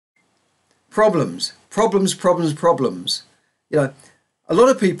Problems. You know, a lot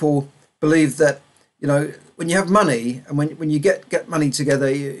of people believe that, you know, when you have money and when you get money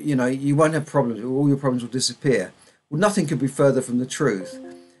together, you know, you won't have problems, all your problems will disappear. Well, nothing could be further from the truth.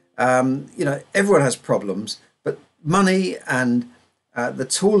 You know, everyone has problems, but money and the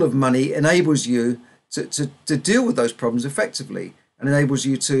tool of money enables you to deal with those problems effectively, and enables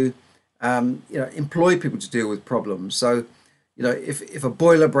you to you know, employ people to deal with problems. So, you know, if a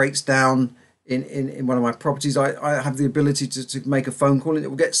boiler breaks down in one of my properties, I have the ability to make a phone call and it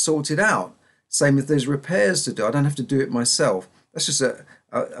will get sorted out. Same if there's repairs to do. I don't have to do it myself. That's just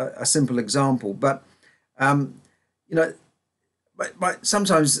a simple example. But, you know, but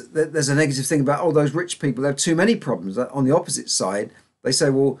sometimes there's a negative thing about, oh, those rich people, they have too many problems. On the opposite side, they say,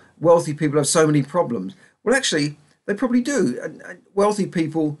 well, wealthy people have so many problems. Well, actually, they probably do. And wealthy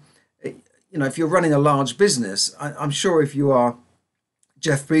people, you know, if you're running a large business, I'm sure if you are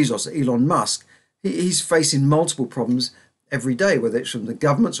Jeff Bezos or Elon Musk, he's facing multiple problems every day, whether it's from the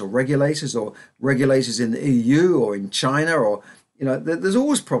governments or regulators in the EU or in China, or, you know, there's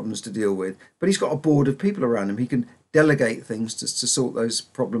always problems to deal with. But he's got a board of people around him. He can delegate things to sort those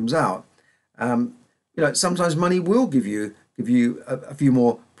problems out. You know, sometimes money will give you a few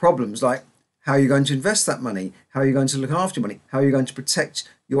more problems, like how are you going to invest that money? How are you going to look after your money? How are you going to protect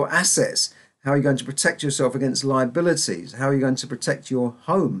your assets? How are you going to protect yourself against liabilities? How are you going to protect your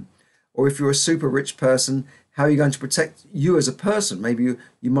home? Or if you're a super rich person, how are you going to protect you as a person? Maybe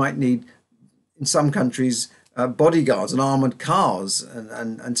you might need, in some countries, bodyguards and armored cars,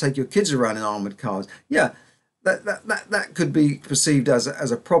 and take your kids around in armored cars. Yeah, that could be perceived as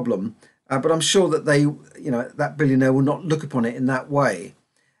a problem, but I'm sure that you know, that billionaire will not look upon it in that way.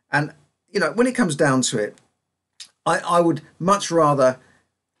 And, you know, when it comes down to it, I would much rather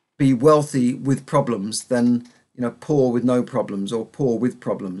be wealthy with problems than, you know, poor with no problems, or poor with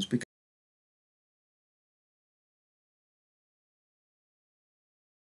problems, because